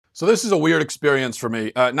So this is a weird experience for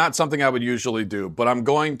me. Not something I would usually do, but I'm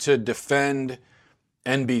going to defend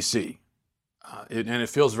NBC. And it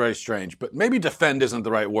feels very strange, but maybe defend isn't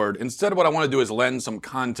the right word. Instead, what I want to do is lend some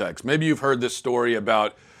context. Maybe you've heard this story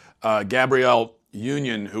about Gabrielle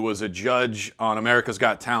Union, who was a judge on America's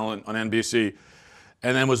Got Talent on NBC,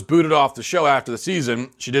 and then was booted off the show after the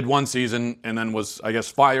season. She did one season and then was, I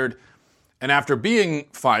guess, fired. And after being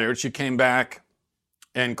fired, she came back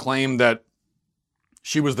and claimed that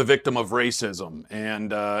she was the victim of racism and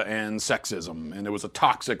sexism, and it was a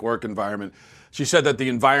toxic work environment. She said that the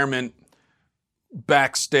environment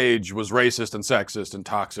backstage was racist and sexist and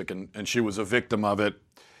toxic, and she was a victim of it.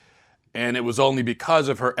 And it was only because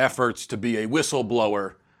of her efforts to be a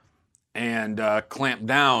whistleblower and clamp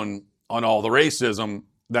down on all the racism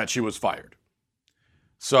that she was fired.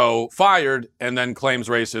 So fired and then claims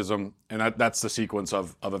racism, and that's the sequence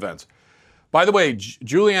of events. By the way,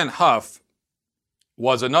 Julianne Hough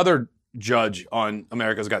was another judge on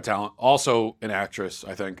America's Got Talent, also an actress,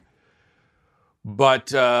 I think, but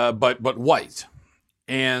white.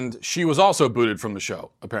 And she was also booted from the show,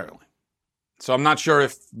 apparently. So I'm not sure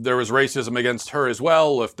if there was racism against her as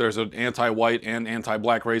well, if there's an anti-white and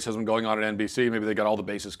anti-black racism going on at NBC. Maybe they got all the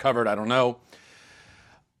bases covered. I don't know.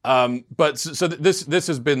 But this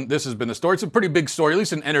has been the story. It's a pretty big story, at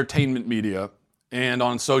least in entertainment media and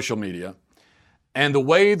on social media. And the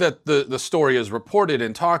way that the story is reported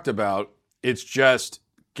and talked about, it's just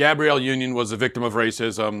Gabrielle Union was a victim of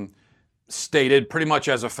racism, stated pretty much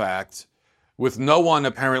as a fact, with no one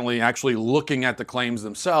apparently actually looking at the claims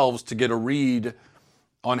themselves to get a read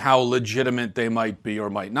on how legitimate they might be or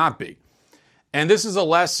might not be. And this is a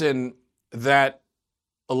lesson that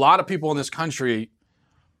a lot of people in this country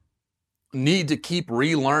need to keep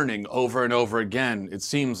relearning over and over again, it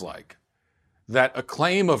seems like. That a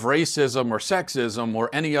claim of racism or sexism or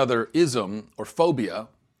any other ism or phobia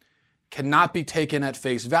cannot be taken at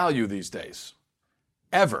face value these days.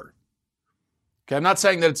 Ever. Okay, I'm not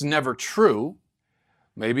saying that it's never true.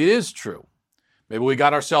 Maybe it is true. Maybe we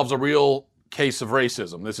got ourselves a real case of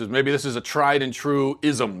racism. Maybe this is a tried and true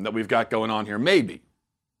ism that we've got going on here. Maybe.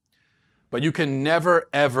 But you can never,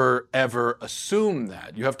 ever, ever assume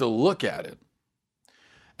that. You have to look at it.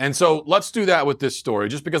 And so let's do that with this story,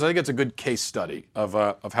 just because I think it's a good case study of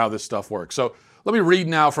how this stuff works. So let me read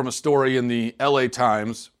now from a story in the LA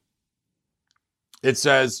Times. It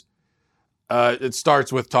says, it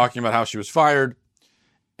starts with talking about how she was fired,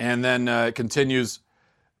 and then it continues,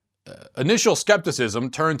 initial skepticism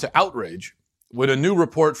turned to outrage when a new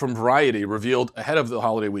report from Variety revealed ahead of the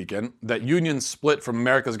holiday weekend that Union's split from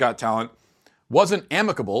America's Got Talent wasn't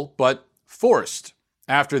amicable, but forced,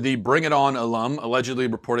 after the Bring It On alum allegedly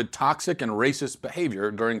reported toxic and racist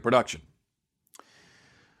behavior during production.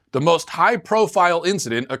 The most high-profile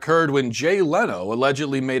incident occurred when Jay Leno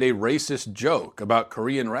allegedly made a racist joke about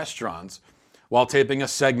Korean restaurants while taping a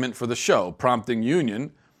segment for the show, prompting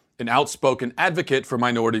Union, an outspoken advocate for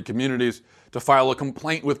minority communities, to file a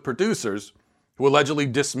complaint with producers who allegedly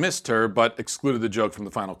dismissed her but excluded the joke from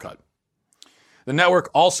the final cut. The network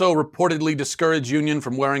also reportedly discouraged Union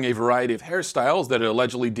from wearing a variety of hairstyles that it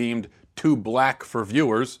allegedly deemed too black for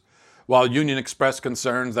viewers, while Union expressed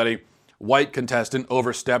concerns that a white contestant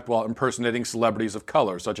overstepped while impersonating celebrities of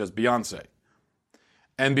color, such as Beyonce.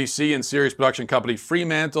 NBC and series production company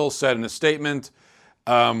Fremantle said in a statement,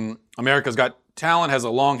 America's Got Talent has a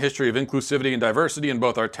long history of inclusivity and diversity in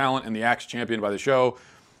both our talent and the acts championed by the show.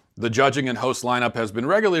 The judging and host lineup has been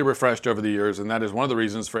regularly refreshed over the years, and that is one of the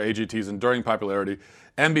reasons for AGT's enduring popularity.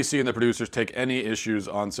 NBC and the producers take any issues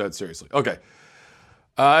on set seriously. Okay.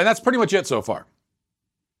 And that's pretty much it so far.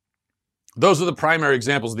 Those are the primary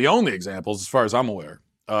examples, the only examples, as far as I'm aware,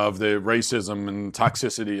 of the racism and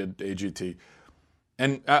toxicity at AGT.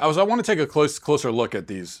 And I want to take a closer look at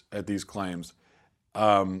these claims.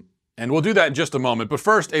 And we'll do that in just a moment. But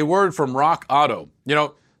first, a word from Rock Auto. You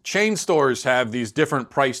know, chain stores have these different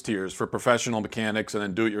price tiers for professional mechanics and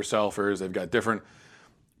then do-it-yourselfers. They've got different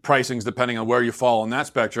pricings depending on where you fall on that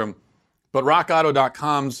spectrum. But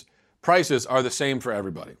RockAuto.com's prices are the same for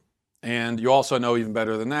everybody. And you also know even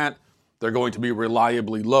better than that, they're going to be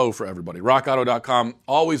reliably low for everybody. RockAuto.com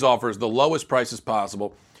always offers the lowest prices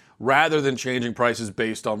possible rather than changing prices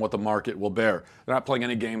based on what the market will bear. They're not playing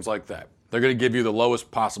any games like that. They're going to give you the lowest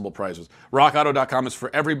possible prices. RockAuto.com is for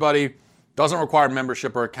everybody. Doesn't require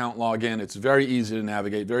membership or account login. It's very easy to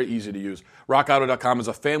navigate, very easy to use. RockAuto.com is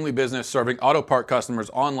a family business serving auto part customers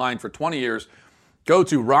online for 20 years. Go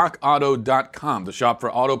to rockauto.com to shop for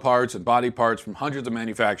auto parts and body parts from hundreds of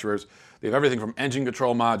manufacturers. They have everything from engine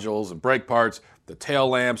control modules and brake parts, the tail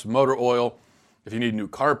lamps, motor oil, If you need new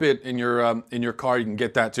carpet in your car, you can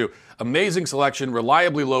get that too. Amazing selection,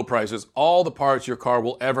 reliably low prices, all the parts your car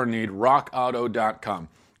will ever need. RockAuto.com.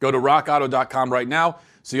 Go to RockAuto.com right now.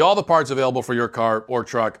 See all the parts available for your car or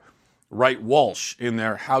truck. Write Walsh in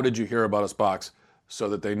there. How did you hear about us box so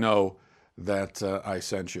that they know that I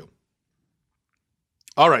sent you.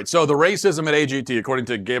 All right, so the racism at AGT, according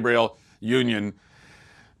to Gabrielle Union,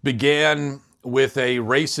 began with a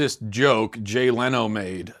racist joke Jay Leno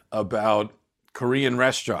made about Korean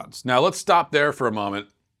restaurants. Now, let's stop there for a moment.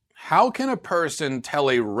 How can a person tell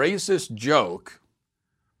a racist joke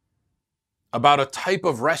about a type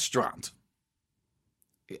of restaurant?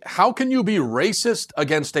 How can you be racist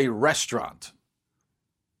against a restaurant?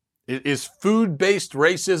 Is food-based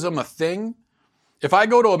racism a thing? If I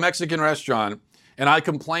go to a Mexican restaurant and I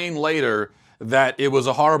complain later that it was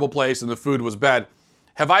a horrible place and the food was bad,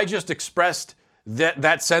 have I just expressed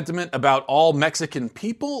that sentiment about all Mexican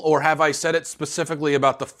people, or have I said it specifically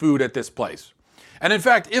about the food at this place? And in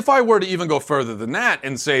fact, if I were to even go further than that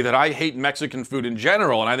and say that I hate Mexican food in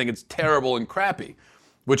general and I think it's terrible and crappy,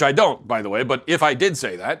 which I don't, by the way, but if I did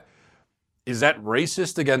say that, is that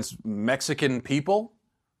racist against Mexican people?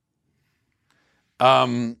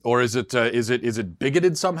 Or is it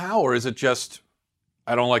bigoted somehow, or is it just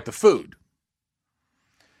I don't like the food?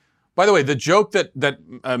 By the way, the joke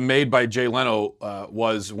that made by Jay Leno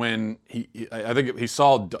was when I think he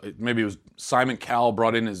saw, maybe it was Simon Cowell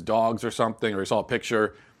brought in his dogs or something, or he saw a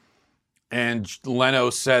picture, and Leno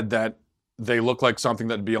said that they look like something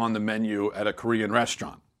that'd be on the menu at a Korean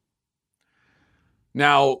restaurant.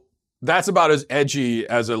 Now, that's about as edgy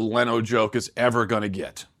as a Leno joke is ever going to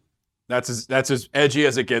get. That's as edgy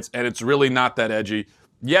as it gets, and it's really not that edgy.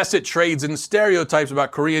 Yes, it trades in stereotypes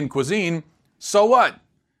about Korean cuisine. So what?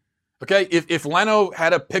 Okay, if Leno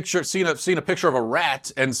had seen a picture of a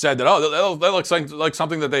rat and said that, oh, that looks like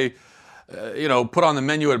something that they, put on the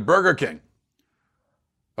menu at Burger King.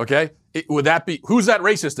 Okay, would that be, who's that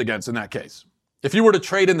racist against in that case? If you were to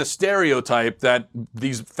trade in the stereotype that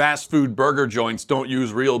these fast food burger joints don't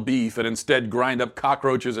use real beef and instead grind up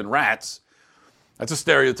cockroaches and rats, that's a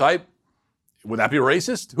stereotype. Would that be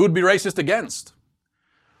racist? Who would be racist against?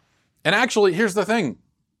 And actually, here's the thing.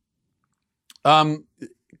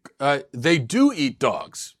 They do eat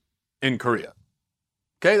dogs in Korea.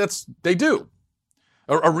 Okay, they do.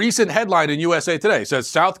 A recent headline in USA Today says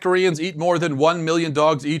South Koreans eat more than 1 million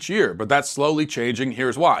dogs each year, but that's slowly changing.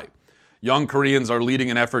 Here's why. Young Koreans are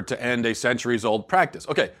leading an effort to end a centuries-old practice.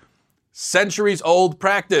 Okay, centuries-old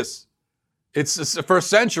practice. It's for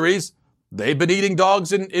centuries, they've been eating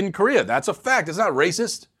dogs in Korea. That's a fact. It's not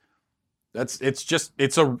racist.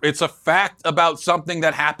 It's a fact about something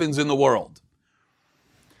that happens in the world.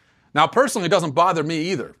 Now, personally, it doesn't bother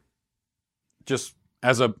me either. Just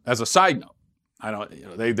as a side note, I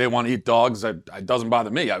don't. They want to eat dogs. It doesn't bother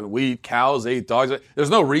me. I mean, we eat cows. They eat dogs. There's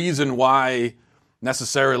no reason why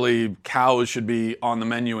necessarily cows should be on the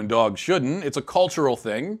menu and dogs shouldn't. It's a cultural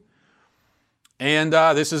thing, and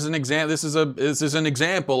this is an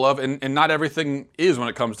example of, and not everything is when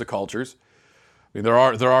it comes to cultures. I mean,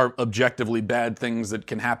 there are objectively bad things that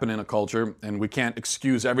can happen in a culture, and we can't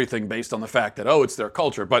excuse everything based on the fact that, it's their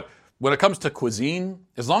culture. But when it comes to cuisine,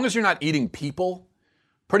 as long as you're not eating people,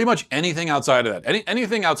 pretty much anything outside of that,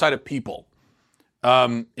 anything outside of people,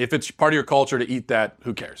 if it's part of your culture to eat that,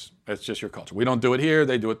 who cares? It's just your culture. We don't do it here,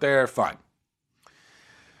 they do it there, fine.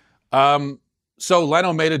 So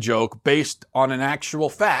Leno made a joke based on an actual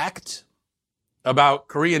fact about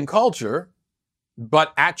Korean culture,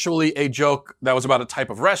 but actually a joke that was about a type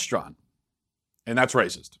of restaurant. And that's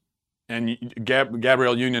racist. And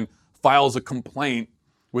Gabrielle Union files a complaint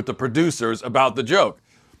with the producers about the joke.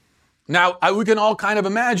 Now, we can all kind of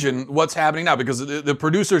imagine what's happening now, because the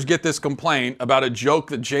producers get this complaint about a joke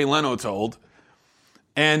that Jay Leno told.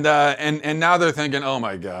 And now they're thinking, oh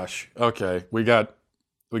my gosh, okay, we got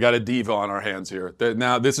a diva on our hands here.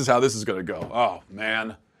 Now this is how this is going to go. Oh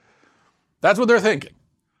man. That's what they're thinking.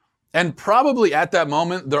 And probably at that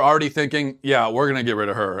moment, they're already thinking, yeah, we're going to get rid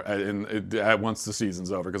of her once the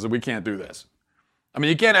season's over, because we can't do this. I mean,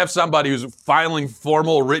 you can't have somebody who's filing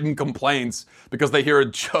formal written complaints because they hear a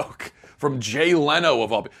joke from Jay Leno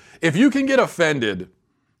of all people. If you can get offended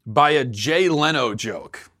by a Jay Leno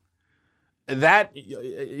joke, that's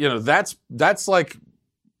like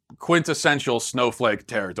quintessential snowflake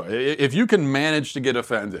territory. If you can manage to get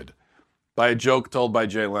offended by a joke told by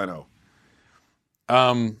Jay Leno,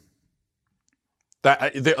 the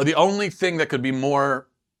only thing that could be more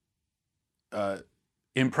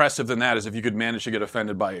impressive than that is if you could manage to get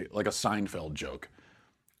offended by like a Seinfeld joke,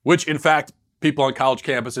 which in fact people on college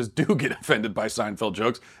campuses do get offended by Seinfeld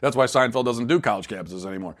jokes. That's why Seinfeld doesn't do college campuses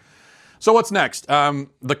anymore. So what's next?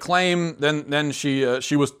 The claim, then she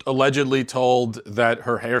was allegedly told that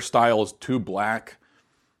her hairstyle is too black.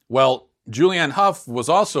 Well, Julianne Hough was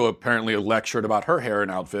also apparently lectured about her hair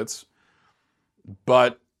and outfits.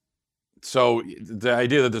 But so the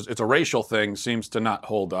idea that it's a racial thing seems to not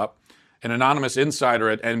hold up. An anonymous insider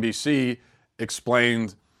at NBC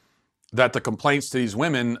explained that the complaints to these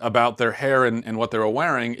women about their hair and what they were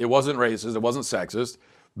wearing, it wasn't racist, it wasn't sexist.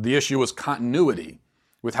 The issue was continuity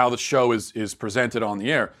with how the show is presented on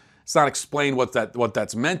the air. It's not explained what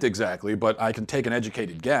that's meant exactly, but I can take an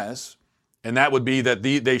educated guess. And that would be that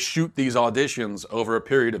they shoot these auditions over a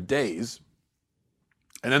period of days.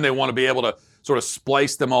 And then they want to be able to sort of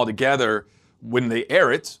splice them all together when they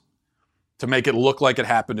air it to make it look like it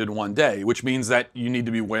happened in one day, which means that you need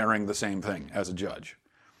to be wearing the same thing as a judge.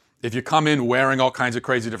 If you come in wearing all kinds of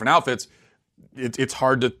crazy different outfits, it's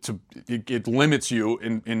hard it limits you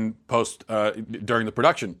in post during the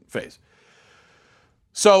production phase.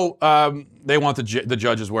 So they want the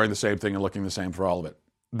judges wearing the same thing and looking the same for all of it.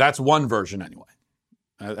 That's one version anyway.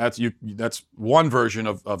 That's one version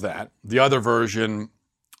of that. The other version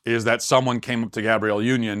is that someone came up to Gabrielle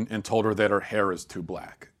Union and told her that her hair is too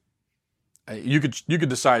black. You could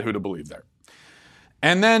decide who to believe there.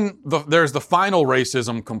 And then there's the final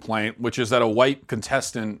racism complaint, which is that a white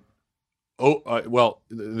contestant,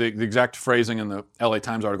 the exact phrasing in the LA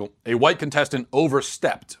Times article, a white contestant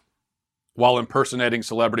overstepped while impersonating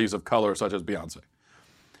celebrities of color such as Beyonce.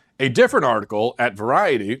 A different article at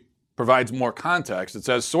Variety provides more context. It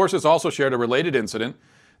says, sources also shared a related incident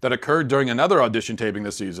that occurred during another audition taping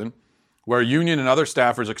this season, where Union and other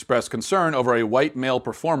staffers expressed concern over a white male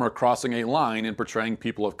performer crossing a line in portraying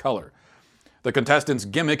people of color. The contestant's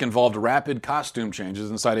gimmick involved rapid costume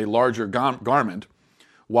changes inside a larger garment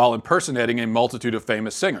while impersonating a multitude of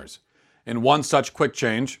famous singers. In one such quick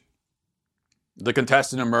change, the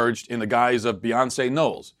contestant emerged in the guise of Beyonce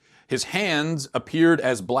Knowles. His hands appeared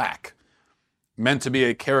as black, meant to be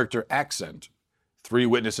a character accent, 3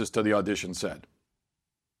 witnesses to the audition said.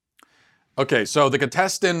 Okay, so the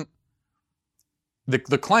contestant, the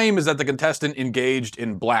claim is that the contestant engaged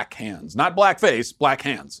in black hands. Not black face, black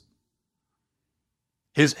hands.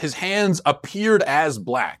 His hands appeared as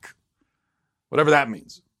black, whatever that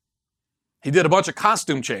means. He did a bunch of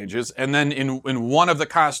costume changes, and then in one of the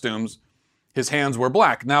costumes, his hands were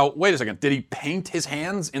black. Now, wait a second. Did he paint his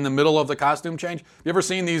hands in the middle of the costume change? You ever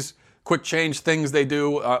seen these quick change things they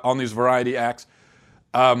do on these variety acts?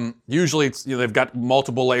 Usually it's, they've got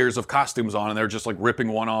multiple layers of costumes on, and they're just like ripping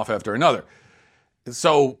one off after another.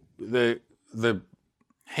 So the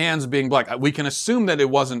hands being black, we can assume that it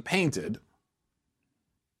wasn't painted.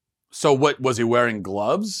 So what, was he wearing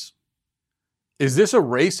gloves? Is this a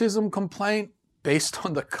racism complaint based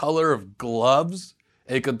on the color of gloves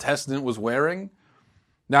a contestant was wearing?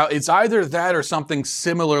 Now, it's either that or something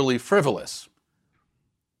similarly frivolous.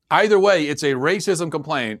 Either way, it's a racism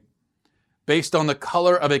complaint based on the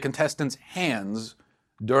color of a contestant's hands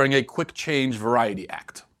during a quick change variety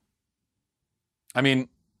act. I mean,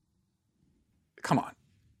 come on.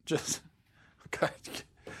 Just,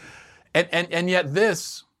 and yet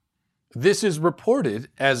this is reported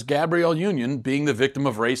as Gabrielle Union being the victim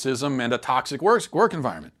of racism and a toxic work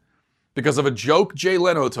environment because of a joke Jay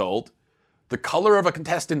Leno told, the color of a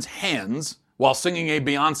contestant's hands while singing a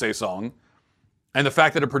Beyonce song, and the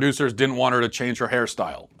fact that the producers didn't want her to change her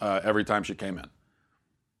hairstyle every time she came in.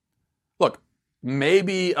 Look,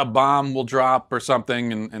 maybe a bomb will drop or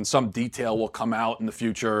something and some detail will come out in the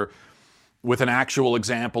future with an actual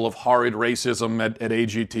example of horrid racism at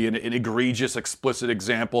AGT, an egregious, explicit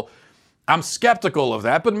example. I'm skeptical of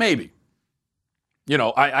that, but maybe.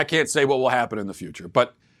 I can't say what will happen in the future,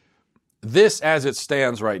 but this as it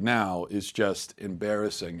stands right now is just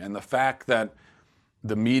embarrassing. And the fact that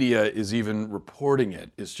the media is even reporting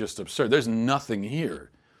it is just absurd. There's nothing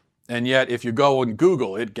here. And yet, if you go and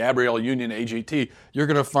Google it, Gabrielle Union AGT, you're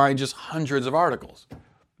going to find just hundreds of articles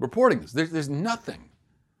reporting this. There's nothing.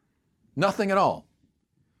 Nothing at all.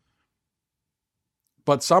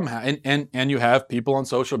 But somehow, and you have people on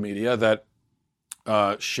social media that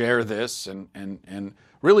share this and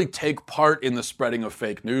really take part in the spreading of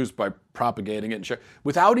fake news by propagating it and share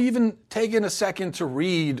without even taking a second to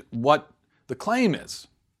read what the claim is.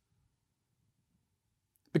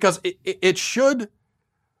 Because it should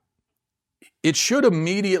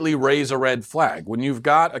immediately raise a red flag. When you've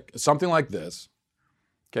got something like this,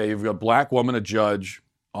 okay, you've got a black woman, a judge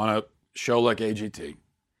on a show like AGT,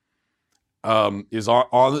 is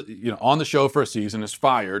on the show for a season, is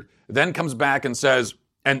fired, then comes back and says,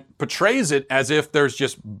 and portrays it as if there's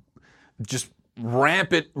just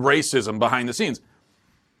rampant racism behind the scenes.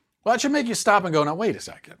 Well, that should make you stop and go, now wait a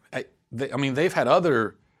second. they've had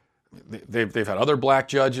other black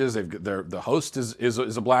judges. The host is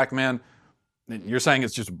a black man. You're saying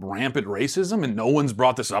it's just rampant racism and no one's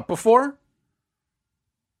brought this up before?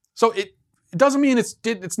 So it doesn't mean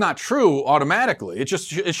it's not true automatically.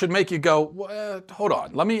 It should make you go, well, hold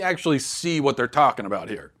on, let me actually see what they're talking about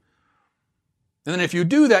here. And then if you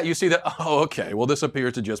do that, you see that, oh, okay, well, this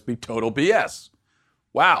appears to just be total BS.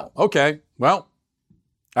 Wow, okay, well,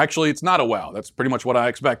 actually, it's not a wow. That's pretty much what I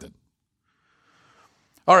expected.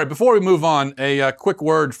 All right, before we move on, a quick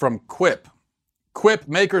word from Quip. Quip,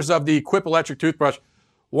 makers of the Quip electric toothbrush,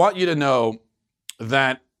 want you to know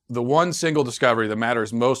that the one single discovery that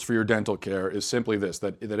matters most for your dental care is simply this,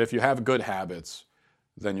 that if you have good habits,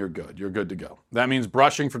 then you're good. You're good to go. That means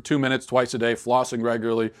brushing for 2 minutes twice a day, flossing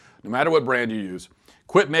regularly, no matter what brand you use.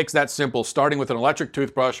 Quip makes that simple, starting with an electric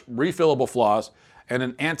toothbrush, refillable floss, and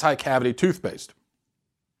an anti-cavity toothpaste.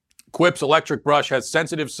 Quip's electric brush has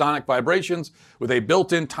sensitive sonic vibrations with a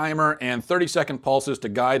built-in timer and 30-second pulses to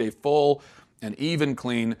guide a full and even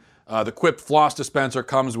clean. The Quip floss dispenser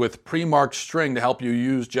comes with pre-marked string to help you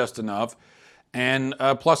use just enough. And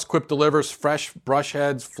plus, Quip delivers fresh brush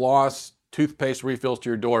heads, floss, toothpaste refills to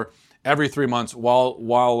your door every 3 months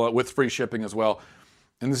while with free shipping as well.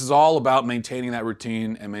 And this is all about maintaining that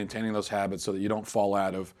routine and maintaining those habits so that you don't fall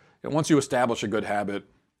out of. And once you establish a good habit,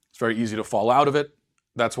 it's very easy to fall out of it.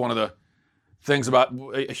 That's one of the things about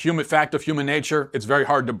a human fact of human nature. It's very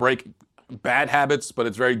hard to break bad habits, but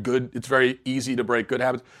it's very good. It's very easy to break good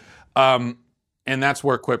habits. And that's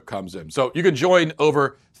where Quip comes in. So you can join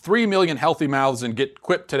over 3 million healthy mouths and get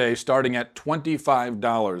Quip today starting at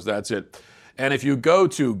 $25. That's it. And if you go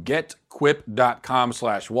to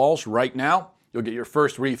getquip.com/Walsh right now, you'll get your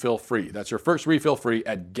first refill free. That's your first refill free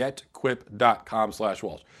at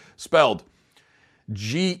getquip.com/Walsh. Spelled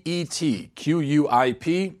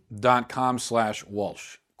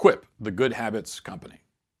GETQUIP.com/Walsh. Quip, the good habits company.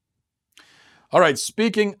 All right,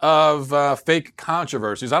 speaking of fake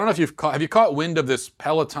controversies, I don't know if have you caught wind of this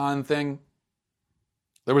Peloton thing?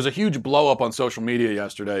 There was a huge blow up on social media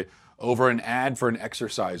yesterday over an ad for an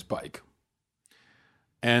exercise bike.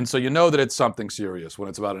 And so you know that it's something serious when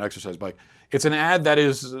it's about an exercise bike. It's an ad that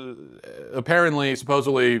is apparently,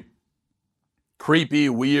 supposedly creepy,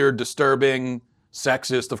 weird, disturbing,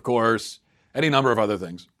 sexist, of course, any number of other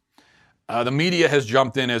things. The media has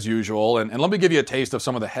jumped in as usual, and let me give you a taste of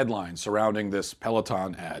some of the headlines surrounding this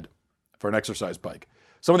Peloton ad for an exercise bike.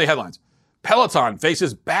 Some of the headlines. Peloton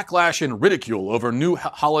faces backlash and ridicule over new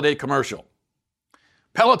holiday commercial.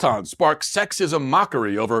 Peloton sparks sexism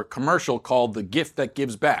mockery over commercial called The Gift That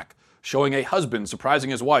Gives Back, showing a husband surprising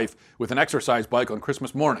his wife with an exercise bike on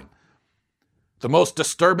Christmas morning. The most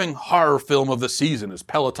disturbing horror film of the season is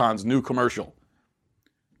Peloton's new commercial.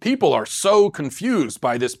 People are so confused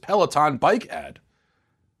by this Peloton bike ad.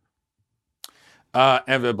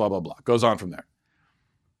 And blah, blah, blah. Goes on from there.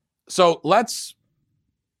 So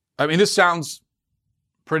this sounds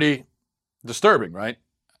pretty disturbing, right?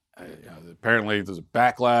 Apparently there's a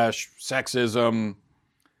backlash, sexism,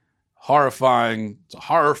 horrifying. It's a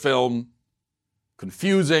horror film,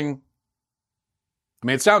 confusing.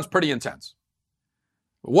 It sounds pretty intense.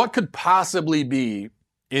 What could possibly be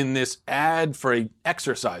in this ad for an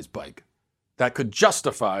exercise bike that could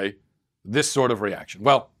justify this sort of reaction?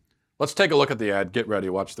 Well, let's take a look at the ad. Get ready.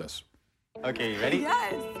 Watch this. Okay, you ready?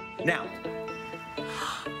 Yes. Now.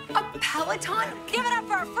 A Peloton? Give it up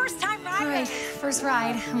for our first time ride. All right, first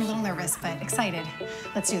ride. I'm a little nervous, but excited.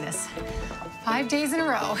 Let's do this. 5 days in a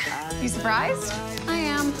row. You surprised? I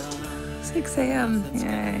am. 6 a.m.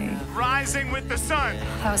 Yay. Rising with the sun.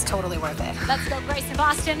 That was totally worth it. Let's go, Grace in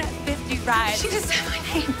Boston, 50 rides. She just said my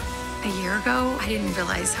name. A year ago, I didn't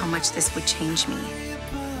realize how much this would change me.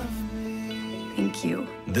 Thank you.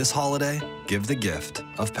 This holiday, give the gift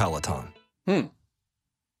of Peloton.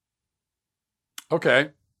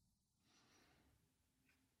 Okay.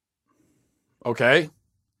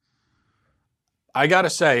 I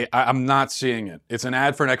gotta say, I'm not seeing it. It's an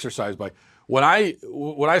ad for an exercise bike. When I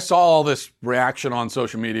saw all this reaction on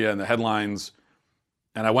social media and the headlines,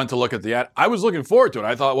 and I went to look at the ad, I was looking forward to it.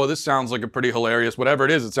 I thought, well, this sounds like a pretty hilarious, whatever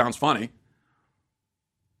it is, it sounds funny.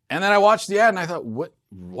 And then I watched the ad and I thought, what?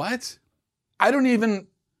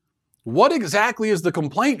 What exactly is the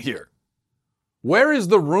complaint here? Where is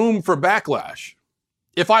the room for backlash?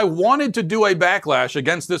 If I wanted to do a backlash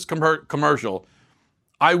against this commercial,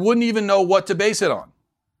 I wouldn't even know what to base it on.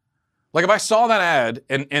 Like if I saw that ad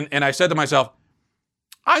and I said to myself,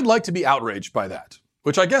 I'd like to be outraged by that,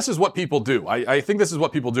 which I guess is what people do. I think this is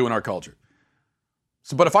what people do in our culture.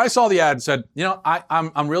 So, but if I saw the ad and said,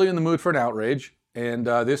 I'm really in the mood for an outrage, and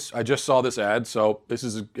I just saw this ad, so this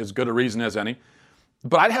is as good a reason as any.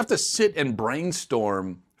 But I'd have to sit and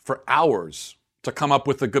brainstorm for hours to come up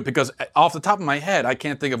with the good, because off the top of my head, I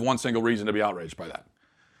can't think of one single reason to be outraged by that.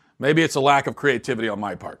 Maybe it's a lack of creativity on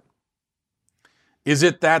my part. Is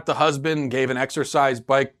it that the husband gave an exercise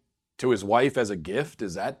bike to his wife as a gift?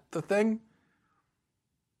 Is that the thing?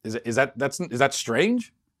 Is that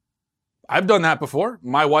strange? I've done that before.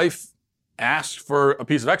 My wife asked for a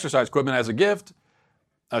piece of exercise equipment as a gift.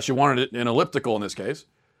 She wanted an elliptical in this case.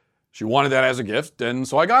 She wanted that as a gift, and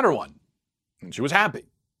so I got her one. And she was happy.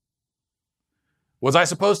 Was I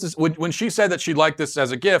supposed to, when she said that she'd like this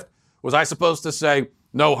as a gift, was I supposed to say,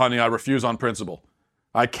 no, honey, I refuse on principle.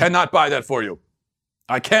 I cannot buy that for you.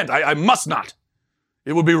 I can't. I must not.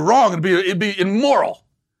 It would be wrong. It'd be immoral.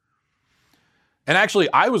 And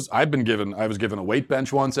actually, I was given a weight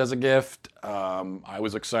bench once as a gift. I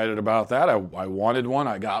was excited about that. I wanted one.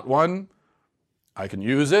 I got one. I can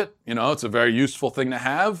use it. You know, it's a very useful thing to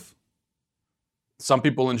have. Some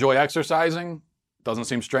people enjoy exercising. Doesn't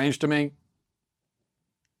seem strange to me.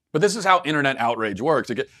 But this is how internet outrage works.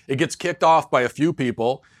 It gets kicked off by a few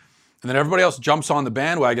people, and then everybody else jumps on the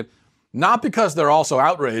bandwagon, not because they're also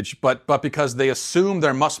outraged, but because they assume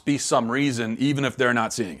there must be some reason, even if they're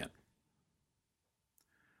not seeing it.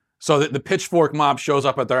 So that the pitchfork mob shows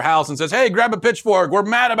up at their house and says, hey, grab a pitchfork. We're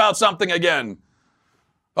mad about something again.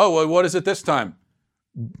 Oh, well, what is it this time?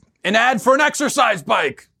 An ad for an exercise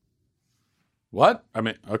bike. What? I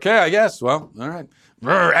mean, okay, I guess. Well, all right.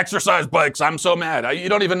 Exercise bikes. I'm so mad. You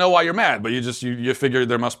don't even know why you're mad, but you figure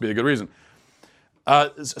there must be a good reason.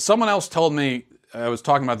 Someone else told me, I was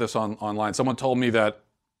talking about this online, someone told me that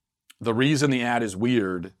the reason the ad is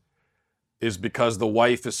weird is because the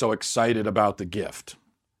wife is so excited about the gift,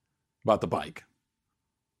 about the bike.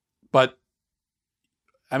 But,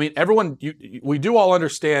 I mean, we do all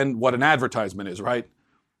understand what an advertisement is, right?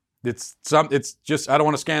 It's just, I don't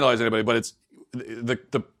want to scandalize anybody, but it's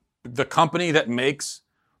the company that makes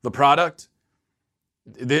the product,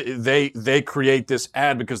 they create this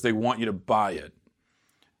ad because they want you to buy it.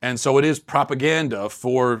 And so it is propaganda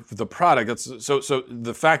for the product. So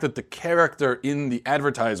the fact that the character in the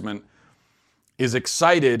advertisement is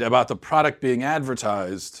excited about the product being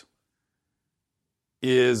advertised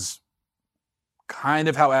is kind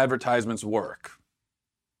of how advertisements work.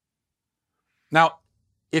 Now,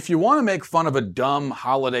 if you want to make fun of a dumb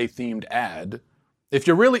holiday-themed ad, I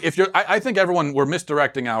think we're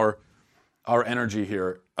misdirecting our energy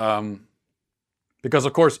here. Because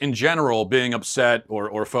of course, in general, being upset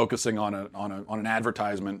or focusing on an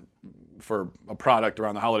advertisement for a product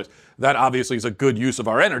around the holidays, that obviously is a good use of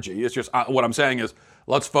our energy. It's just what I'm saying is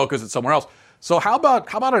let's focus it somewhere else. So how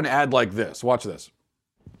about an ad like this? Watch this.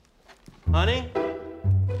 Honey?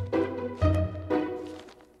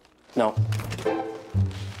 No.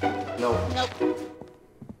 No. Nope.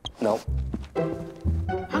 No.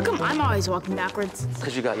 How come I'm always walking backwards?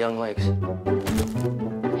 Because you got young legs.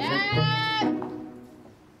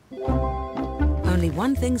 Only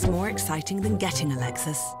one thing's more exciting than getting a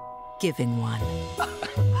Lexus: giving one.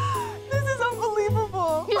 This is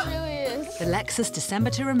unbelievable. It really is. The Lexus December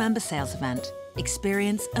to Remember sales event.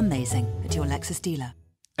 Experience amazing at your Lexus dealer.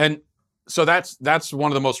 And so that's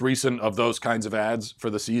one of the most recent of those kinds of ads for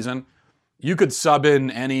the season. You could sub in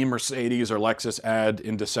any Mercedes or Lexus ad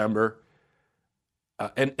in December.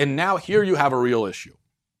 And now here you have a real issue,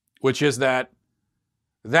 which is that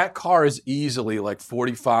car is easily like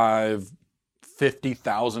 $45,000,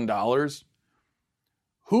 $50,000.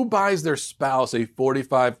 Who buys their spouse a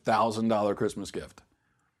 $45,000 Christmas gift?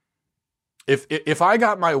 If I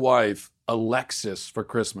got my wife a Lexus for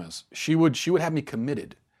Christmas, she would have me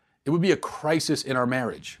committed. It would be a crisis in our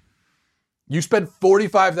marriage. You spend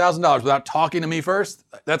 $45,000 without talking to me first?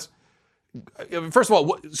 First of all,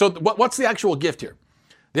 what's the actual gift here?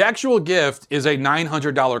 The actual gift is a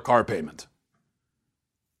 $900 car payment.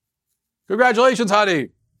 Congratulations, honey.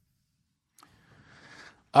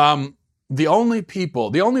 The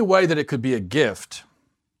only way that it could be a gift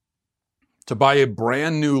to buy a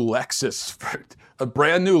brand new Lexus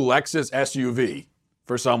SUV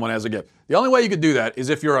for someone as a gift. The only way you could do that is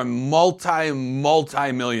if you're a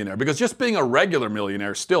multi-millionaire, because just being a regular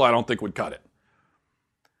millionaire still I don't think would cut it.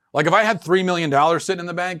 Like if I had $3 million sitting in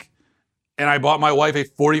the bank and I bought my wife a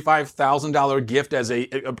 $45,000 gift as a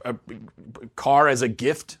car as a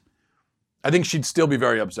gift, I think she'd still be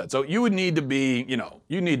very upset. So you would need to be,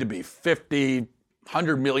 $50,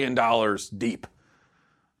 $100 million deep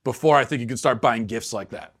before I think you can start buying gifts like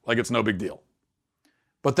that. Like it's no big deal.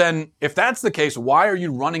 But then if that's the case, why are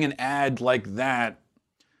you running an ad like that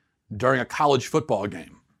during a college football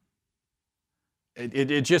game?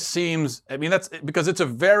 It just seems, that's because it's a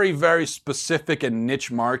very, very specific and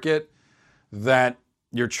niche market that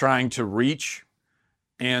you're trying to reach.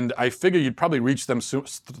 And I figure you'd probably reach them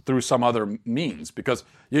through some other means, because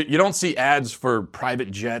you don't see ads for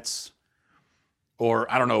private jets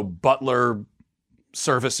or, I don't know, butler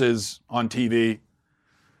services on TV.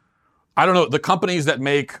 I don't know, the companies that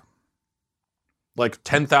make like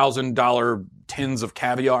 $10,000 tins of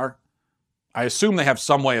caviar, I assume they have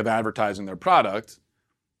some way of advertising their product.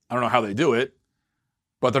 I don't know how they do it,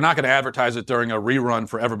 but they're not going to advertise it during a rerun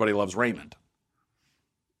for Everybody Loves Raymond.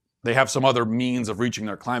 They have some other means of reaching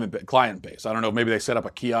their client base. I don't know, maybe they set up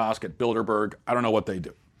a kiosk at Bilderberg. I don't know what they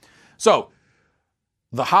do. So,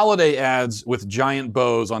 the holiday ads with giant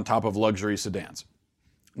bows on top of luxury sedans.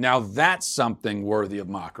 Now, that's something worthy of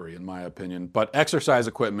mockery, in my opinion, but exercise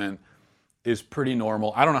equipment is pretty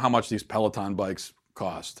normal. I don't know how much these Peloton bikes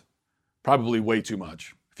cost. Probably way too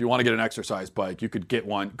much. If you want to get an exercise bike, you could get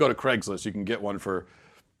one. Go to Craigslist, you can get one for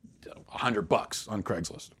 $100 on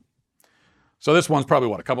Craigslist. So this one's probably,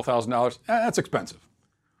 what, a couple $1,000s? That's expensive.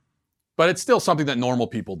 But it's still something that normal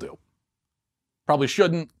people do. Probably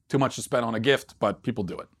shouldn't, too much to spend on a gift, but people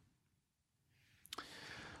do it.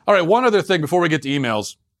 All right, one other thing before we get to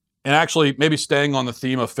emails, and actually maybe staying on the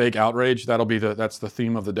theme of fake outrage, that's the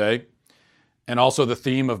theme of the day. And also the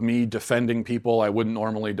theme of me defending people I wouldn't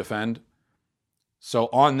normally defend. So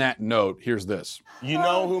on that note, here's this. You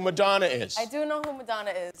know who Madonna is? I do know who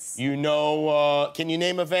Madonna is. You know, can you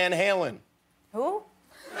name a Van Halen? Who?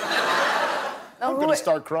 I'm going to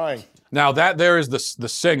start crying. Now that there is the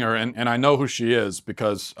singer, and I know who she is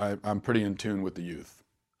because I'm pretty in tune with the youth.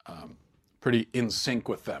 Pretty in sync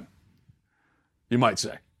with them, you might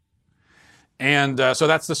say. And so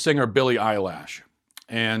that's the singer Billie Eilish.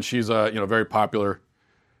 And she's a very popular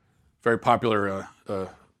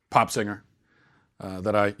pop singer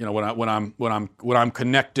that I when I'm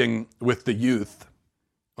connecting with the youth,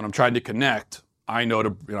 when I'm trying to connect, I know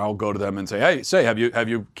to I'll go to them and say, hey, have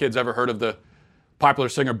you kids ever heard of the popular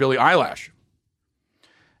singer Billie Eilish?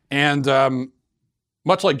 And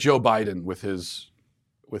much like Joe Biden with his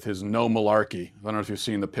no malarkey. I don't know if you've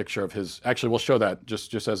seen the picture of his. Actually, we'll show that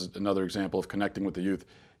just as another example of connecting with the youth.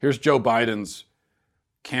 Here's Joe Biden's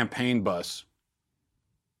campaign bus.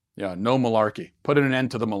 Yeah, no malarkey. Put an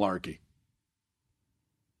end to the malarkey.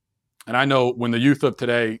 And I know when the youth of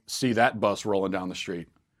today see that bus rolling down the street,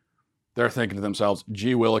 they're thinking to themselves,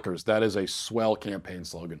 gee willikers, that is a swell campaign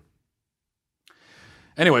slogan.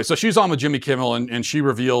 Anyway, so she's on with Jimmy Kimmel, and she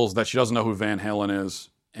reveals that she doesn't know who Van Halen is.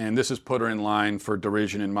 And this has put her in line for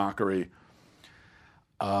derision and mockery,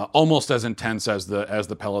 almost as intense as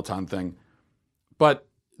the Peloton thing. But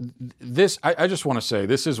this, I just want to say,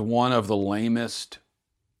 this is one of the lamest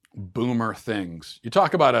boomer things. You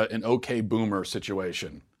talk about an okay boomer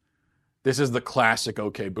situation. This is the classic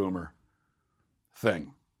okay boomer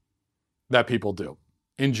thing that people do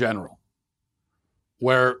in general,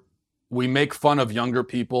 where we make fun of younger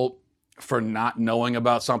people for not knowing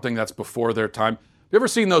about something that's before their time. You ever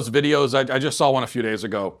seen those videos? I just saw one a few days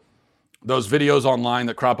ago. Those videos online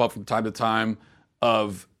that crop up from time to time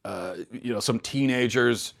of some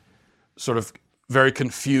teenagers sort of very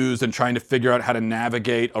confused and trying to figure out how to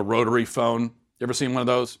navigate a rotary phone. You ever seen one of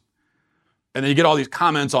those? And then you get all these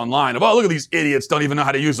comments online of, oh, look at these idiots don't even know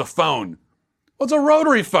how to use a phone. Well, it's a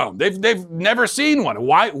rotary phone. They've never seen one.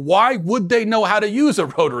 Why would they know how to use a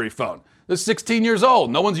rotary phone? They're 16 years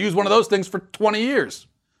old. No one's used one of those things for 20 years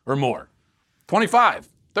or more. 25,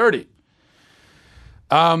 30.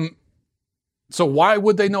 So why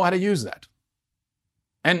would they know how to use that?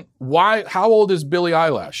 And how old is Billie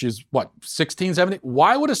Eilish? She's what, 16, 17?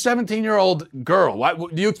 Why would a 17-year-old girl,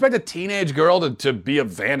 do you expect a teenage girl to be a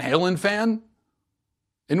Van Halen fan?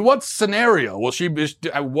 In what scenario? Well, she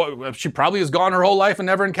probably has gone her whole life and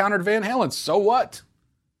never encountered Van Halen. So what?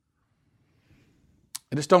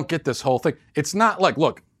 I just don't get this whole thing. It's not like,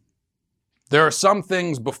 look, there are some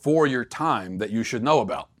things before your time that you should know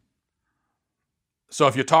about. So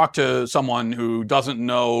if you talk to someone who doesn't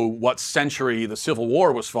know what century the Civil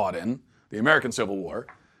War was fought in, the American Civil War,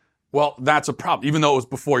 well, that's a problem. Even though it was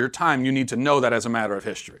before your time, you need to know that as a matter of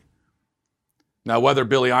history. Now, whether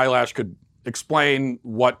Billie Eilish could explain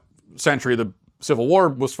what century the Civil War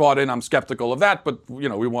was fought in, I'm skeptical of that, but we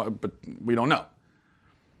don't know.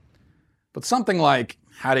 But something like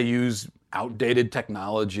how to use outdated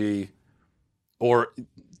technology or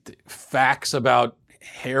facts about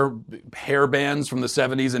hair bands from the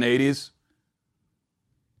 70s and 80s.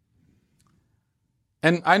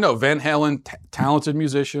 And I know Van Halen, talented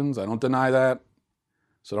musicians. I don't deny that.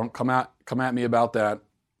 So don't come at me about that.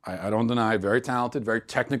 I don't deny, very talented, very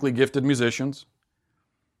technically gifted musicians.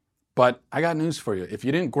 But I got news for you. If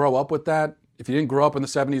you didn't grow up with that, if you didn't grow up in the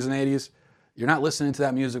 70s and 80s, you're not listening to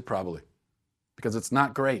that music probably. because it's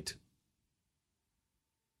not great.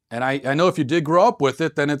 And I know if you did grow up with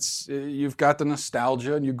it, then you've got the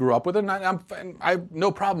nostalgia and you grew up with it, and I have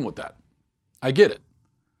no problem with that. I get it.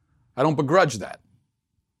 I don't begrudge that.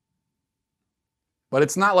 But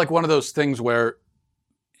it's not like one of those things where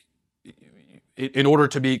in order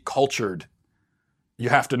to be cultured, you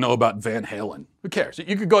have to know about Van Halen. Who cares?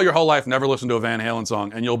 You could go your whole life, never listen to a Van Halen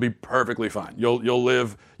song, and you'll be perfectly fine. You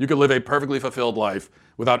could live a perfectly fulfilled life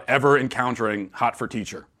without ever encountering Hot for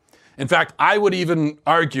Teacher. In fact, I would even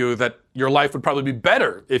argue that your life would probably be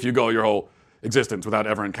better if you go your whole existence without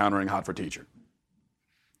ever encountering Hot for Teacher.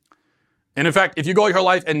 And in fact, if you go your whole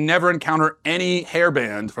life and never encounter any hair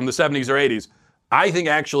band from the 70s or 80s, I think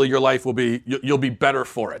actually your life you'll be better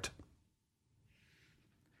for it.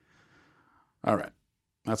 All right.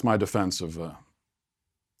 That's my defense of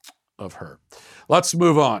her. Let's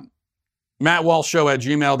move on.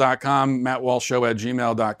 MattWalshShow@gmail.com.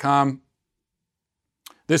 MattWalshShow@gmail.com.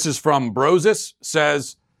 This is from Brosis,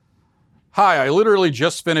 says, hi, I literally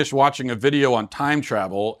just finished watching a video on time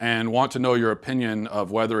travel and want to know your opinion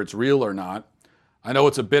of whether it's real or not. I know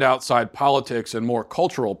it's a bit outside politics and more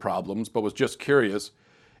cultural problems, but was just curious.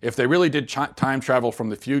 If they really did time travel from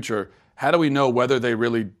the future, how do we know whether they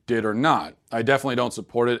really did or not? I definitely don't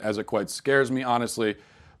support it, as it quite scares me, honestly,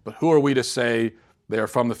 but who are we to say they are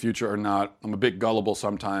from the future or not? I'm a bit gullible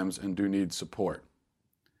sometimes and do need support.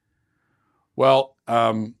 Well,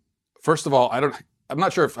 first of all, I'm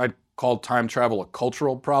not sure if I'd call time travel a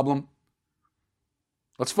cultural problem.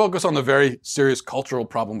 Let's focus on the very serious cultural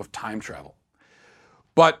problem of time travel.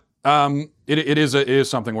 But it is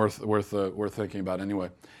something worth thinking about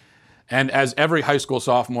anyway. And as every high school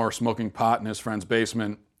sophomore smoking pot in his friend's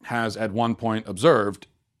basement has at one point observed,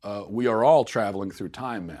 we are all traveling through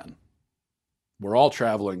time, man. We're all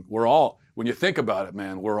traveling. When you think about it,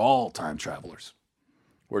 man, we're all time travelers.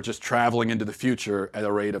 We're just traveling into the future at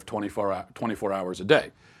a rate of 24 hours a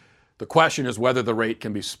day. The question is whether the rate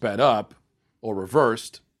can be sped up or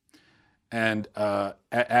reversed. And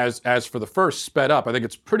as for the first, sped up, I think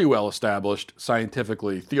it's pretty well established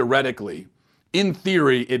scientifically, theoretically. In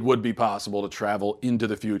theory, it would be possible to travel into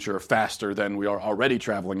the future faster than we are already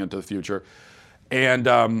traveling into the future.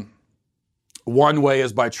 And one way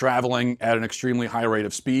is by traveling at an extremely high rate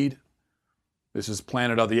of speed. This is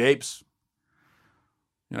Planet of the Apes.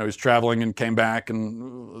 He was traveling and came back,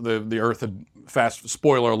 and the Earth had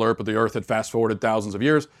spoiler alert, but the Earth had fast forwarded thousands of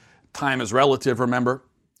years. Time is relative, remember,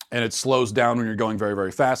 and it slows down when you're going very,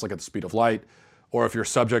 very fast, like at the speed of light. Or if you're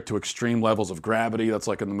subject to extreme levels of gravity, that's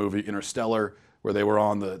like in the movie Interstellar, where they were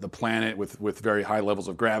on the planet with very high levels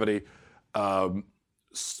of gravity,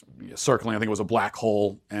 circling, I think it was a black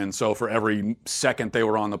hole. And so for every second they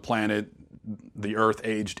were on the planet, the Earth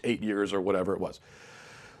aged 8 years or whatever it was.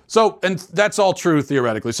 So, and that's all true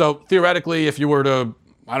theoretically. So theoretically, if you were to,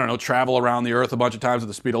 travel around the Earth a bunch of times at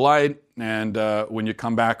the speed of light, and when you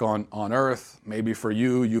come back on Earth, maybe for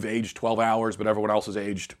you've aged 12 hours, but everyone else has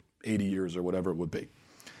aged 80 years or whatever it would be.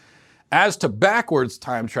 As to backwards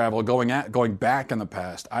time travel, going back in the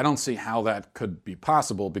past, I don't see how that could be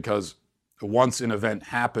possible, because once an event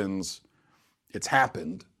happens, it's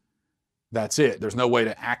happened. That's it. There's no way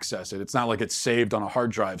to access it. It's not like it's saved on a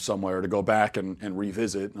hard drive somewhere to go back and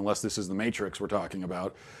revisit, unless this is the Matrix we're talking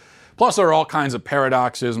about. Plus, there are all kinds of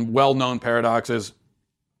paradoxes, and well-known paradoxes.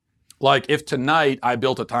 Like if tonight I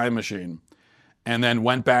built a time machine and then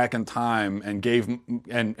went back in time and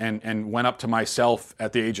and went up to myself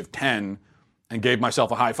at the age of 10 and gave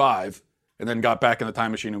myself a high five, and then got back in the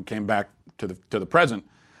time machine and came back to the present,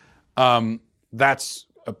 that's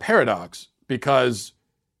a paradox, because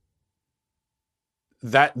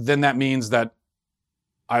that means that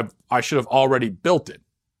I should have already built it.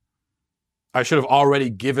 I should have already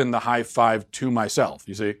given the high five to myself,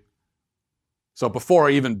 you see? So before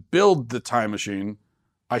I even build the time machine,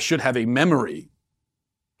 I should have a memory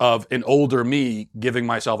of an older me giving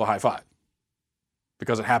myself a high five,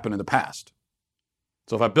 because it happened in the past.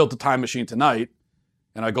 So if I built the time machine tonight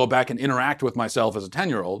and I go back and interact with myself as a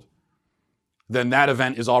 10-year-old, then that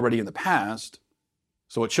event is already in the past,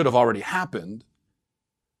 so it should have already happened,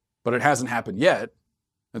 but it hasn't happened yet.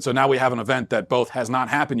 And so now we have an event that both has not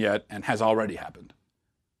happened yet and has already happened.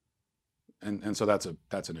 And so that's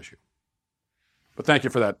an issue. But thank you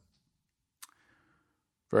for that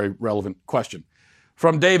very relevant question.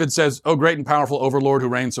 From David says, oh, great and powerful overlord who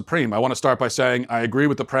reigns supreme. I want to start by saying I agree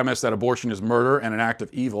with the premise that abortion is murder and an act of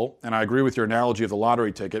evil. And I agree with your analogy of the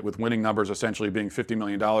lottery ticket, with winning numbers essentially being $50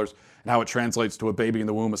 million and how it translates to a baby in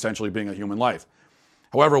the womb essentially being a human life.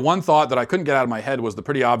 However, one thought that I couldn't get out of my head was the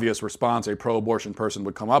pretty obvious response a pro-abortion person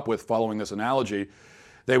would come up with following this analogy.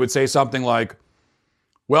 They would say something like,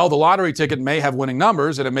 Well, the lottery ticket may have winning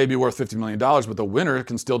numbers and it may be worth $50 million, but the winner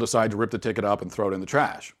can still decide to rip the ticket up and throw it in the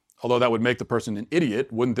trash. Although that would make the person an idiot,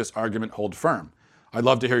 wouldn't this argument hold firm? I'd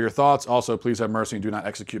love to hear your thoughts. Also, please have mercy and do not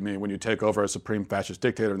execute me when you take over as supreme fascist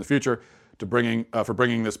dictator in the future for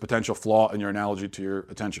bringing this potential flaw in your analogy to your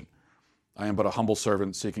attention. I am but a humble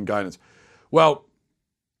servant seeking guidance. Well,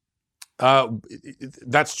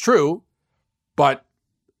 that's true, but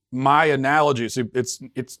my analogy, see,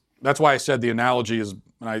 that's why I said the analogy is,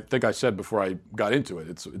 and I think I said before I got into it,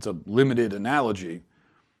 it's a limited analogy.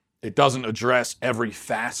 It doesn't address every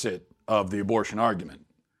facet of the abortion argument.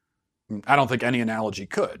 I don't think any analogy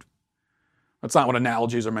could. That's not what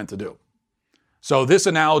analogies are meant to do. So this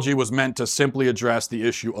analogy was meant to simply address the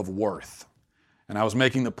issue of worth. And I was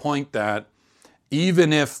making the point that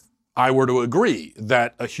even if I were to agree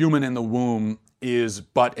that a human in the womb is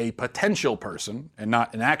but a potential person and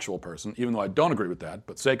not an actual person, even though I don't agree with that,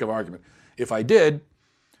 but sake of argument, if I did,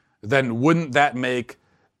 then wouldn't that make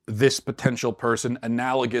this potential person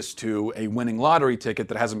analogous to a winning lottery ticket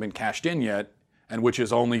that hasn't been cashed in yet and which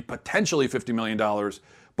is only potentially $50 million,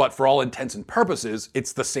 but for all intents and purposes,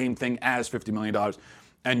 it's the same thing as $50 million,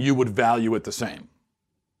 and you would value it the same.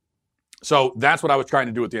 So that's what I was trying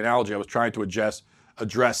to do with the analogy. I was trying to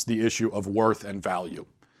address the issue of worth and value,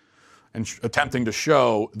 and attempting to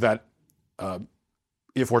show that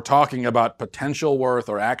if we're talking about potential worth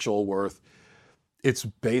or actual worth, it's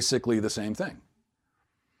basically the same thing.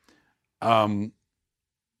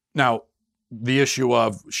 Now, the issue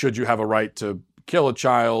of should you have a right to kill a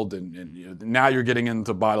child, and now you're getting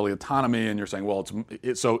into bodily autonomy, and you're saying, well,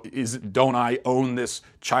 don't I own this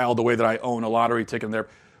child the way that I own a lottery ticket there?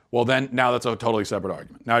 Well, then now that's a totally separate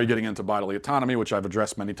argument. Now you're getting into bodily autonomy, which I've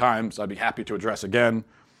addressed many times. I'd be happy to address again.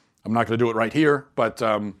 I'm not going to do it right here, but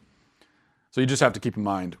so you just have to keep in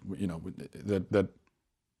mind, that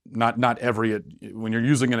not every, when you're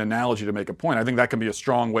using an analogy to make a point, I think that can be a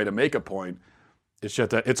strong way to make a point. It's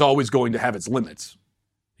just that it's always going to have its limits.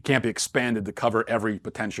 It can't be expanded to cover every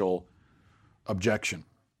potential objection.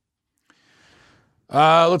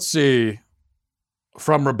 Let's see.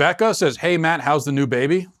 From Rebecca, says, hey, Matt, how's the new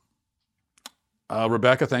baby?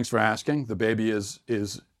 Rebecca, thanks for asking. The baby is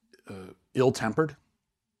ill-tempered.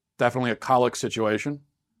 Definitely a colic situation.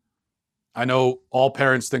 I know all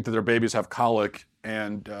parents think that their babies have colic,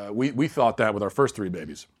 and we thought that with our first 3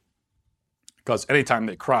 babies. Because anytime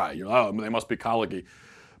they cry, they must be colicky.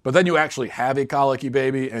 But then you actually have a colicky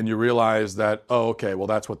baby, and you realize that, okay, well,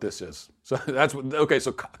 that's what this is. So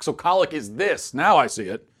so colic is this. Now I see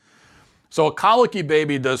it. So a colicky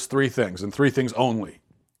baby does 3 things, and 3 things only: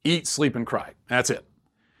 eat, sleep, and cry. That's it.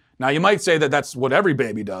 Now you might say that that's what every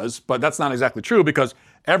baby does, but that's not exactly true, because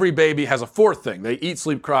every baby has a 4th thing. They eat,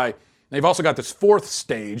 sleep, cry. They've also got this 4th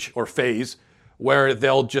stage or phase where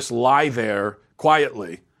they'll just lie there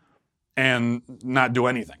quietly and not do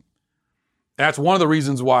anything. That's one of the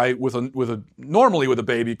reasons why normally with a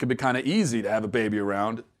baby, it can be kind of easy to have a baby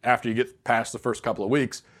around after you get past the first couple of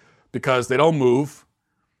weeks, because they don't move,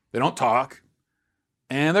 they don't talk,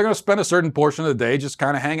 and they're going to spend a certain portion of the day just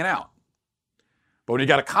kind of hanging out. But when you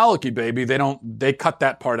got a colicky baby, they cut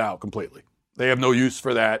that part out completely. They have no use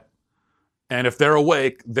for that. And if they're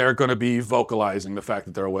awake, they're going to be vocalizing the fact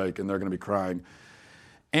that they're awake, and they're going to be crying.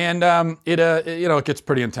 And it gets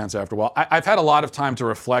pretty intense after a while. I've had a lot of time to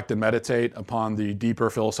reflect and meditate upon the deeper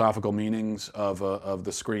philosophical meanings of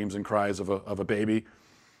the screams and cries of a baby,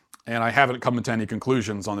 and I haven't come to any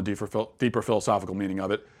conclusions on the deeper philosophical meaning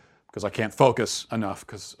of it, because I can't focus enough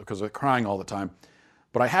because of crying all the time.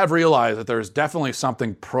 But I have realized that there is definitely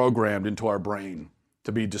something programmed into our brain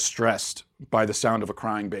to be distressed by the sound of a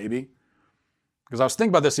crying baby. Because I was thinking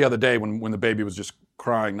about this the other day when the baby was just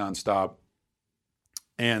crying nonstop.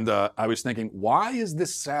 And I was thinking, why is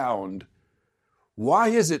this sound, why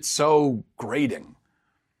is it so grating?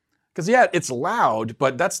 Because yeah, it's loud,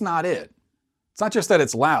 but that's not it. It's not just that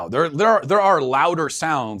it's loud. There are louder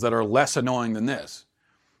sounds that are less annoying than this.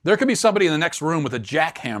 There could be somebody in the next room with a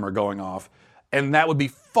jackhammer going off, and that would be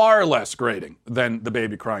far less grating than the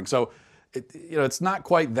baby crying. So it's not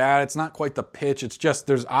quite that. It's not quite the pitch. It's just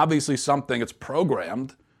there's obviously something. It's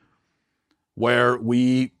programmed where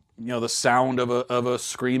the sound of a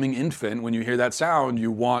screaming infant, when you hear that sound,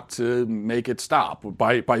 you want to make it stop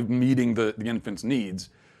by meeting the infant's needs.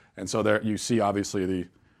 And so there you see obviously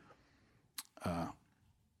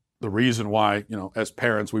the reason why, as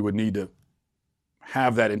parents, we would need to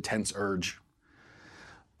have that intense urge.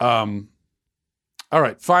 All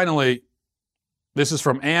right, finally, this is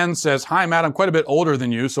from Anne, says, hi, Matt, I'm quite a bit older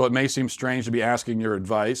than you, so it may seem strange to be asking your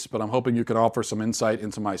advice, but I'm hoping you can offer some insight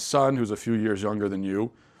into my son, who's a few years younger than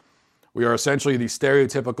you. We are essentially the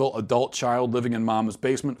stereotypical adult child living in mom's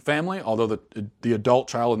basement family, although the adult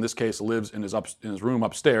child in this case lives in his room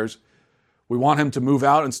upstairs. We want him to move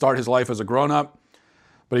out and start his life as a grown-up,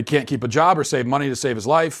 but he can't keep a job or save money to save his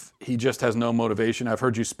life. He just has no motivation. I've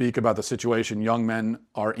heard you speak about the situation young men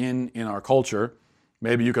are in our culture.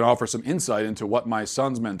 Maybe you can offer some insight into what my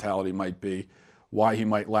son's mentality might be, why he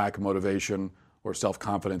might lack motivation or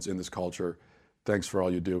self-confidence in this culture. Thanks for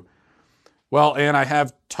all you do. Well, Ann, I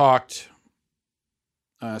have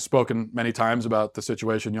spoken many times about the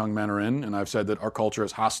situation young men are in, and I've said that our culture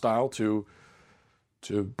is hostile to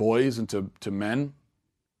boys and to men,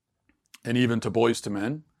 and even to boys to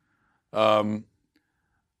men. But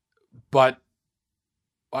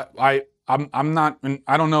I'm not,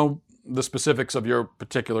 I don't know the specifics of your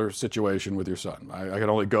particular situation with your son. I can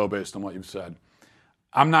only go based on what you've said.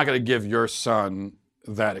 I'm not going to give your son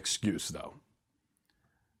that excuse, though.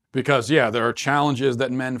 Because, yeah, there are challenges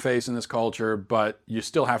that men face in this culture, but you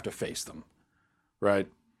still have to face them, right?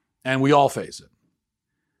 And we all face it.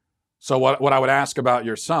 So what I would ask about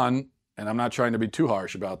your son, and I'm not trying to be too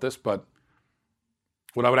harsh about this, but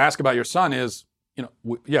what I would ask about your son is,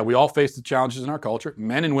 we all face the challenges in our culture.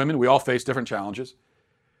 Men and women, we all face different challenges.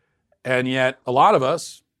 And yet, a lot of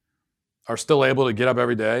us are still able to get up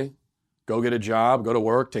every day, go get a job, go to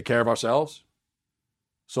work, take care of ourselves.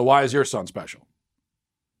 So why is your son special?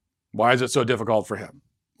 Why is it so difficult for him?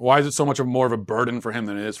 Why is it so much more of a burden for him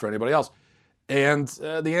than it is for anybody else? And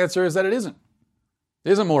the answer is that it isn't.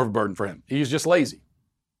 It isn't more of a burden for him. He's just lazy.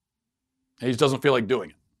 He just doesn't feel like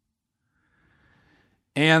doing it.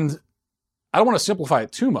 And I don't want to simplify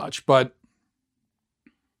it too much, but,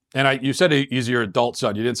 you said he's your adult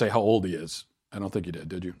son. You didn't say how old he is. I don't think you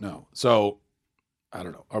did you? No. So, I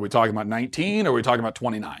don't know. Are we talking about 19 or are we talking about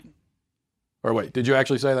 29? Or wait, did you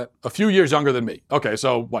actually say that? A few years younger than me. Okay,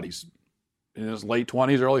 so what, he's in his late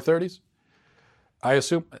 20s, early 30s? I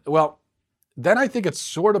assume. Well, then I think it's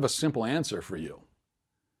sort of a simple answer for you.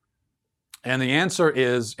 And the answer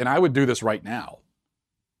is, and I would do this right now,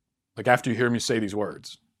 like after you hear me say these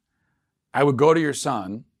words, I would go to your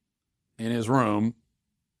son in his room,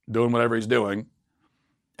 doing whatever he's doing,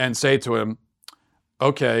 and say to him,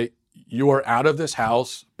 okay, you are out of this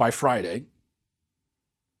house by Friday,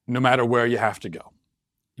 no matter where you have to go.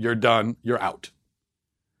 You're done, you're out.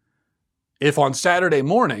 If on Saturday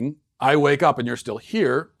morning I wake up and you're still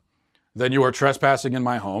here, then you are trespassing in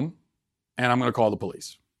my home, and I'm going to call the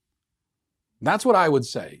police. That's what I would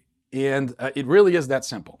say. And it really is that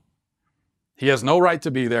simple. He has no right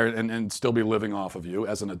to be there and still be living off of you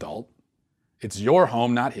as an adult. It's your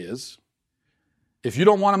home, not his. If you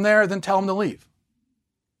don't want him there, then tell him to leave.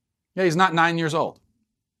 Yeah, he's not 9 years old.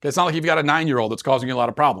 It's not like you've got a 9-year-old that's causing you a lot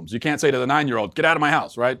of problems. You can't say to the 9-year-old, get out of my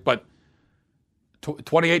house, right? But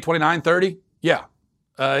 28, 29, 30, yeah,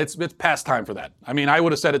 it's past time for that. I mean, I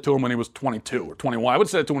would have said it to him when he was 22 or 21. I would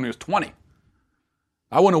have said it to him when he was 20.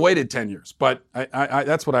 I wouldn't have waited 10 years, but I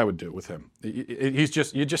that's what I would do with him. You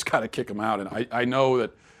just got to kick him out. And I know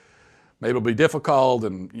that maybe it'll be difficult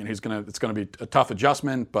and it's going to be a tough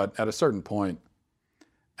adjustment, but at a certain point,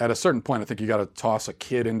 I think you got to toss a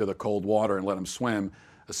kid into the cold water and let him swim,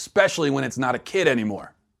 especially when it's not a kid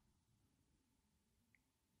anymore.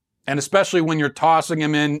 And especially when you're tossing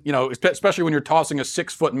him in, especially when you're tossing a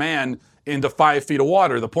 6-foot man into 5 feet of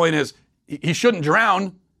water. The point is, he shouldn't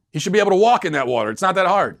drown. He should be able to walk in that water. It's not that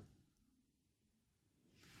hard.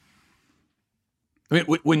 I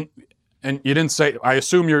mean, and you didn't say, I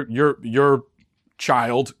assume your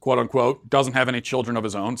child, quote unquote, doesn't have any children of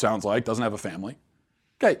his own, sounds like, doesn't have a family.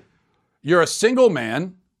 Okay, you're a single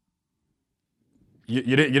man.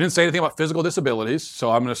 You didn't say anything about physical disabilities,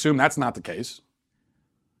 so I'm going to assume that's not the case.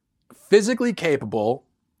 Physically capable,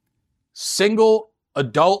 single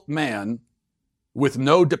adult man with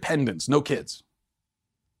no dependents, no kids.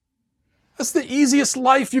 That's the easiest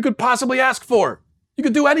life you could possibly ask for. He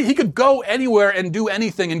could go anywhere and do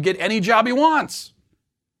anything and get any job he wants.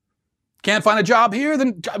 Can't find a job here?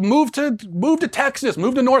 Then move to Texas,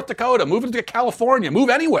 move to North Dakota, move to California, move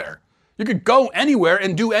anywhere. You could go anywhere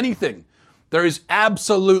and do anything. There is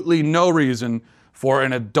absolutely no reason for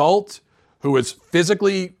an adult who is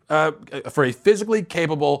for a physically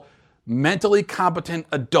capable, mentally competent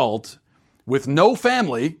adult with no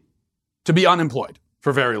family to be unemployed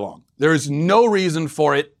for very long. There is no reason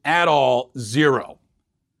for it at all, zero.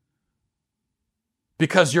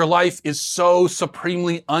 Because your life is so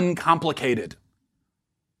supremely uncomplicated.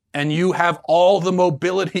 And you have all the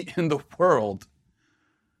mobility in the world.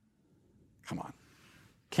 Come on.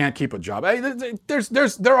 Can't keep a job. Hey,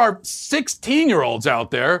 there are 16-year-olds out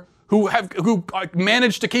there who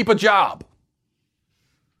managed to keep a job.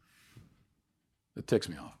 It ticks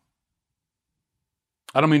me off.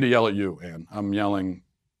 I don't mean to yell at you, Ann. I'm yelling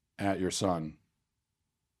at your son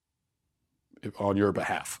on your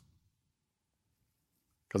behalf.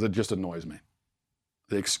 Because it just annoys me.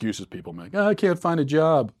 The excuses people make. Oh, I can't find a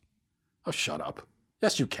job. Oh, shut up.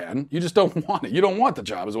 Yes, you can. You just don't want it. You don't want the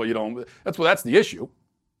job is what you don't. That's the issue.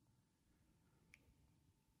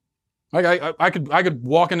 I could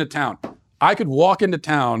walk into town. I could walk into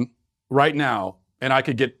town right now and I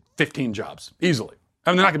could get 15 jobs easily. I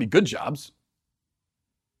mean, they're not going to be good jobs.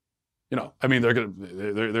 You know, I mean,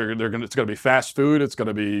 it's going to be fast food. It's going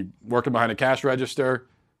to be working behind a cash register.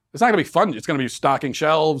 It's not going to be fun. It's going to be stocking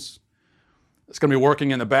shelves. It's going to be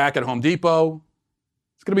working in the back at Home Depot.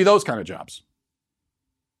 It's going to be those kind of jobs.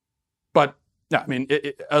 But yeah, I mean,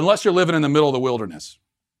 unless you're living in the middle of the wilderness.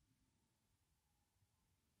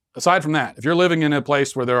 Aside from that, if you're living in a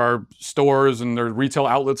place where there are stores and there are retail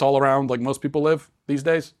outlets all around, like most people live these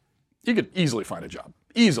days, you could easily find a job.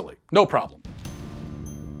 Easily. No problem.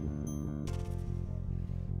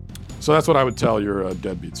 So that's what I would tell your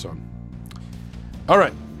deadbeat son. All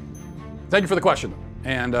right. Thank you for the question.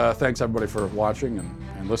 And thanks, everybody, for watching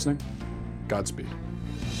and listening. Godspeed.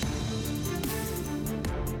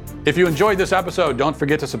 If you enjoyed this episode, don't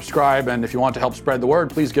forget to subscribe. And if you want to help spread the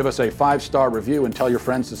word, please give us a 5-star review and tell your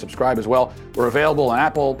friends to subscribe as well. We're available on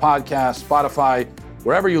Apple Podcasts, Spotify,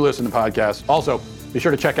 wherever you listen to podcasts. Also, be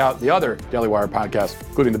sure to check out the other Daily Wire podcasts,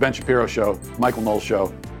 including The Ben Shapiro Show, Michael Knowles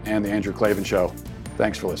Show, and The Andrew Klavan Show.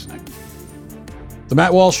 Thanks for listening. The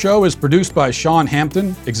Matt Walsh Show is produced by Sean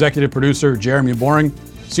Hampton, executive producer Jeremy Boring,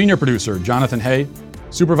 senior producer Jonathan Hay,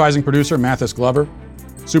 supervising producer Mathis Glover,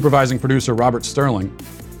 supervising producer Robert Sterling,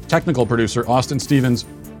 technical producer Austin Stevens,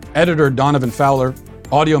 editor Donovan Fowler,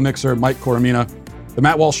 audio mixer Mike Coromina. The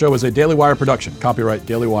Matt Walsh Show is a Daily Wire production. Copyright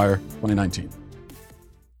Daily Wire 2019.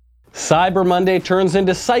 Cyber Monday turns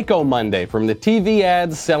into Psycho Monday, from the TV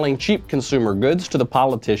ads selling cheap consumer goods to the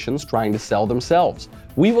politicians trying to sell themselves.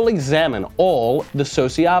 We will examine all the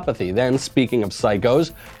sociopathy. Then, speaking of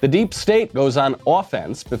psychos, the deep state goes on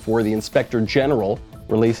offense before the Inspector General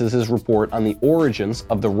releases his report on the origins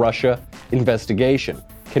of the Russia investigation.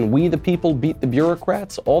 Can we, the people, beat the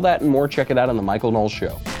bureaucrats? All that and more. Check it out on The Michael Knowles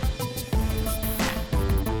Show.